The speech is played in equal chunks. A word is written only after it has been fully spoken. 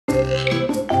What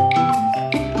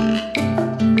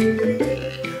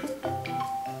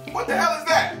the hell is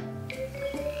that?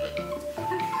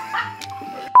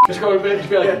 Just go to bed. Just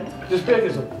be like, just be like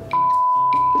this. No,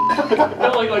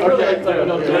 like really,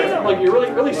 like you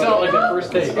really sell it like that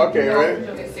first take. Okay, ready?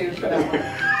 You'll get sued for that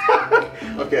one.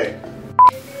 Okay.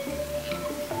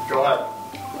 Go ahead.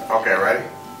 Okay, ready?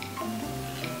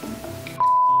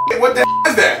 Hey, what the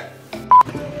is that?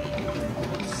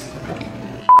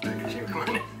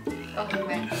 Oh,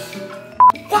 man.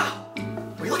 Wow!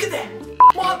 Will you look at that?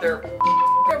 Mother,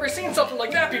 never seen something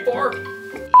like that before.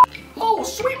 Oh,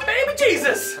 sweet baby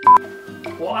Jesus!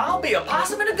 Well, I'll be a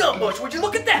possum in a gum bush. Would you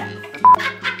look at that?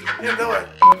 Yeah, do it.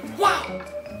 Wow!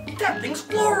 That thing's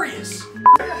glorious!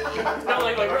 No,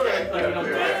 like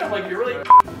really, like you really.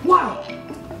 Wow!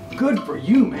 Good for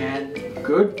you, man.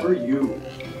 Good for you.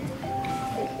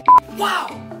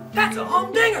 Wow! That's a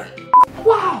humdinger!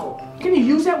 Wow! Can you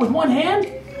use that with one hand?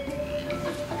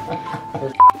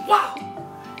 Wow!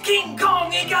 King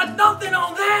Kong ain't got nothing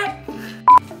on that!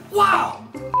 Wow!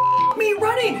 Me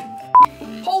running!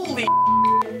 Holy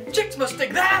chicks must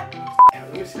dig that! Yeah,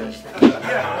 let me see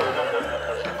that.